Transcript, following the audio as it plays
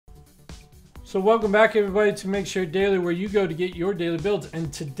So welcome back everybody to Make Sure Daily, where you go to get your daily builds.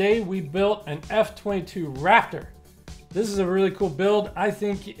 And today we built an F22 Raptor. This is a really cool build. I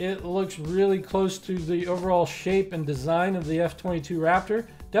think it looks really close to the overall shape and design of the F22 Raptor.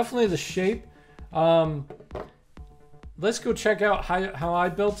 Definitely the shape. Let's go check out how I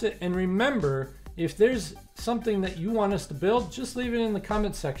built it. And remember, if there's something that you want us to build, just leave it in the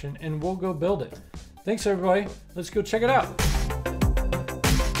comment section and we'll go build it. Thanks everybody. Let's go check it out.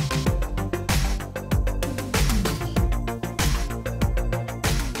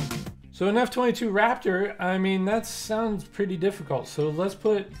 So an F22 Raptor, I mean, that sounds pretty difficult. So let's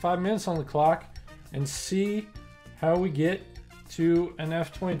put 5 minutes on the clock and see how we get to an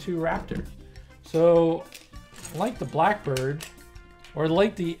F22 Raptor. So like the Blackbird, or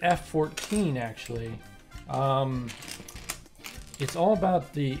like the F14 actually, it's all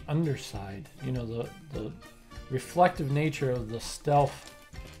about the underside, you know, the reflective nature of the stealth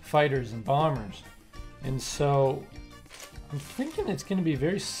fighters and bombers. And so I'm thinking it's going to be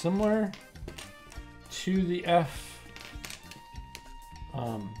very similar to the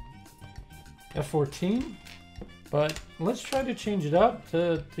F14, but let's try to change it up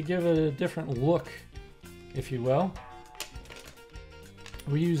to give it a different look, if you will.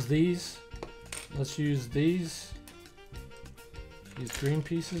 We use these. Let's use these green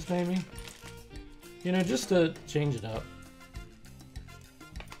pieces maybe, you know, just to change it up.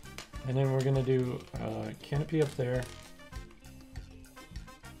 And then we're going to do canopy up there.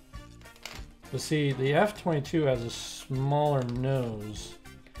 But see, the F22 has a smaller nose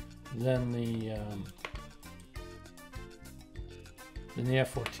than the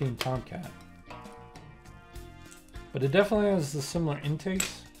F14 Tomcat. But it definitely has the similar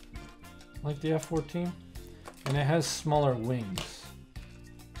intakes like the F14, and it has smaller wings.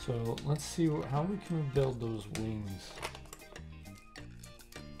 So let's see how we can build those wings.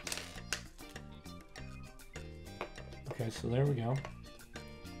 Okay, so there we go.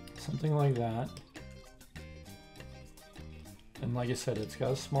 Something like that. And like I said, it's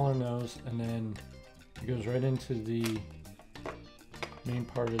got a smaller nose, and then it goes right into the main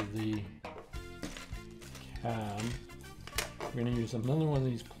part of the cab. We're going to use another one of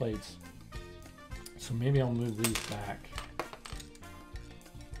these plates. So maybe I'll move these back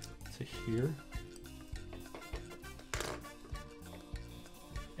to here.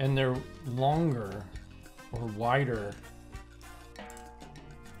 And they're longer or wider.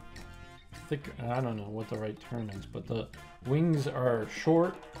 Thicker, I don't know what the right term is, but the wings are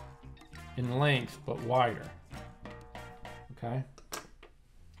short in length but wider. Okay.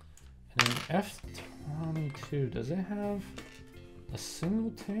 And then F22, does it have a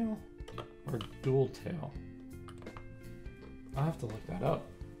single tail or dual tail? I'll have to look that up.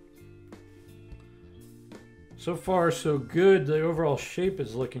 So far so good. The overall shape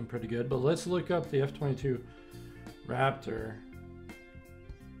is looking pretty good, but let's look up the F22 Raptor.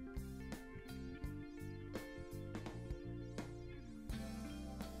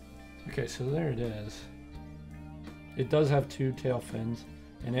 Okay, so there it is. It does have two tail fins,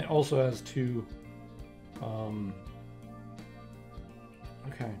 and it also has two,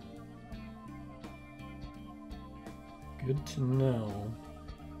 okay. Good to know.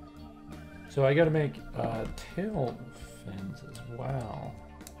 So I gotta make tail fins as well.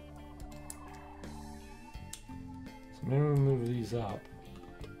 So maybe we'll move these up.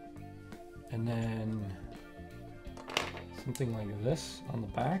 And then something like this on the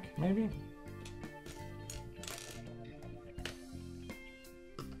back, maybe?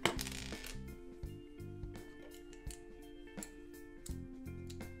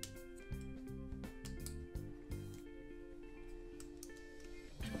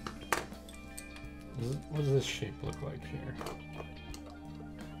 What does this shape look like here?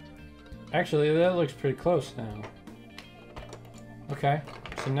 Actually, that looks pretty close now. Okay,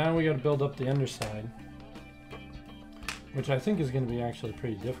 so now we got to build up the underside, which I think is going to be actually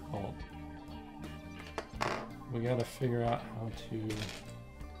pretty difficult. We got to figure out how to...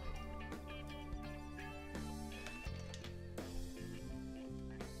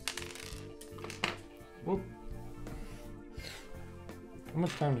 Whoop. How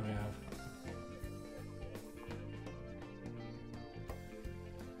much time do we have?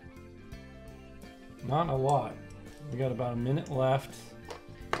 Not a lot. We got about a minute left.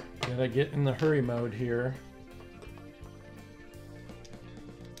 Gotta get in the hurry mode here.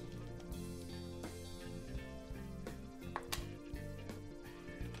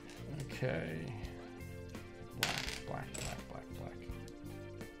 Okay. Black.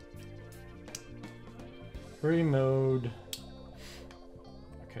 Hurry mode.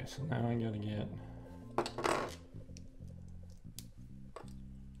 Okay, so now I gotta get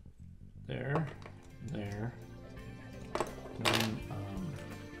there, there, and then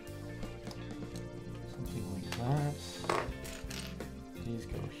something like that. These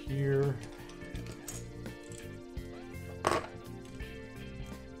go here.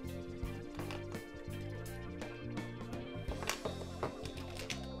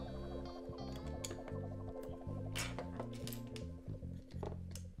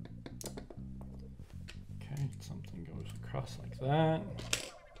 Okay, something goes across like that.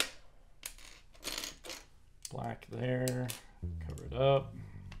 Black there, cover it up.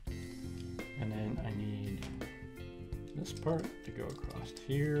 And then I need this part to go across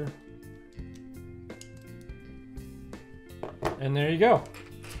here. And there you go.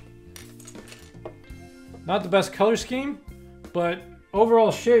 Not the best color scheme, but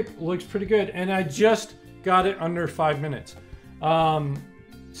overall shape looks pretty good. And I just got it under 5 minutes.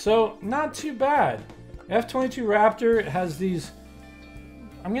 So not too bad. F22 Raptor has these,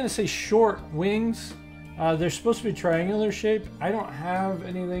 I'm gonna say short wings. They're supposed to be triangular shape. I don't have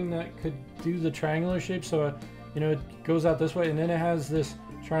anything that could do the triangular shape, so you know, it goes out this way, and then it has this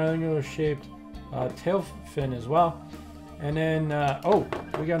triangular shaped tail fin as well. And then oh,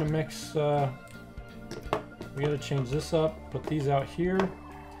 we gotta mix, we gotta change this up, put these out here.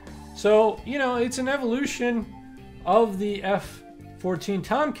 So you know, it's an evolution of the F14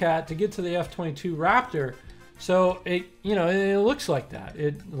 Tomcat to get to the F22 Raptor. So it, you know, it looks like that.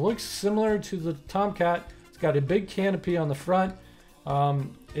 It looks similar to the Tomcat. It's got a big canopy on the front.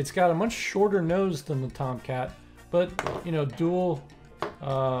 It's got a much shorter nose than the Tomcat, but you know, dual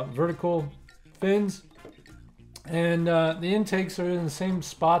vertical fins, and the intakes are in the same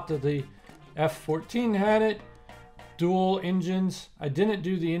spot that the F14 had it. Dual engines. I didn't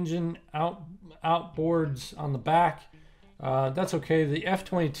do the engine outboards on the back. That's okay. The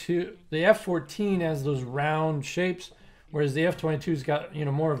F14 has those round shapes, whereas the F22's got, you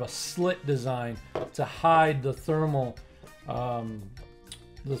know, more of a slit design to hide the thermal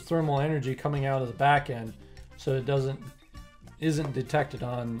energy coming out of the back end, so it isn't detected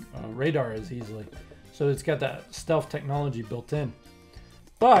on radar as easily. So it's got that stealth technology built in.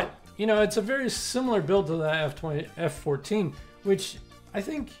 But you know, it's a very similar build to the F14, which I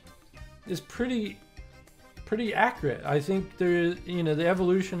think is pretty accurate. I think there is, you know, the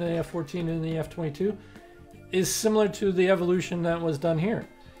evolution of the F14 and the F22 is similar to the evolution that was done here.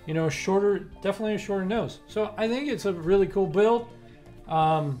 You know, shorter, definitely a shorter nose. So I think it's a really cool build.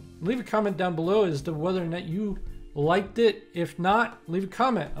 Leave a comment down below as to whether or not you liked it. If not, leave a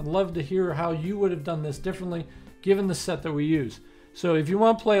comment. I'd love to hear how you would have done this differently given the set that we use. So if you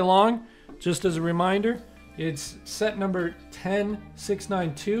want to play along, just as a reminder, it's set number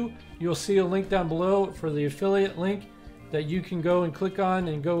 10692. You'll see a link down below for the affiliate link that you can go and click on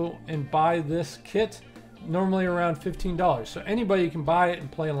and go and buy this kit, normally around $15. So anybody can buy it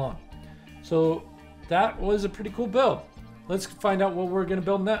and play along. So that was a pretty cool build. Let's find out what we're going to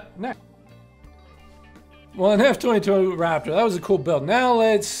build next. Well, an F22 Raptor, that was a cool build. Now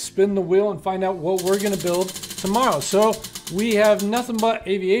let's spin the wheel and find out what we're going to build tomorrow. So we have nothing but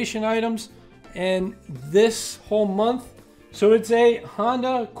aviation items and this whole month. So it's a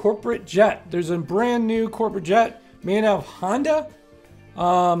Honda corporate jet. There's a brand new corporate jet made out of Honda.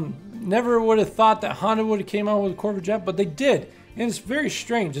 Never would have thought that Honda would have came out with a corporate jet, but they did. And it's very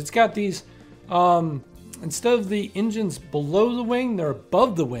strange. It's got these, instead of the engines below the wing, they're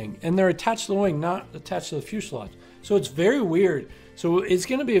above the wing, and they're attached to the wing, not attached to the fuselage. So it's very weird. So it's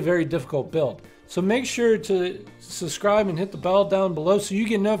going to be a very difficult build. So make sure to subscribe and hit the bell down below so you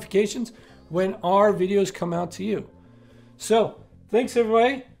get notifications when our videos come out to you. So thanks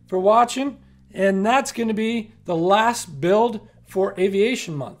everybody for watching, and that's going to be the last build for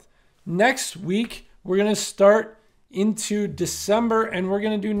Aviation Month. Next week we're going to start into December, and we're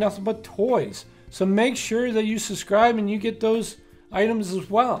going to do nothing but toys. So make sure that you subscribe and you get those items as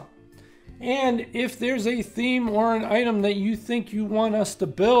well. And if there's a theme or an item that you think you want us to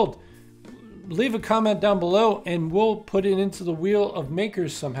build, leave a comment down below and we'll put it into the wheel of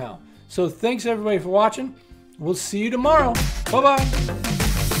makers somehow. So thanks everybody for watching. We'll see you tomorrow. Bye-bye.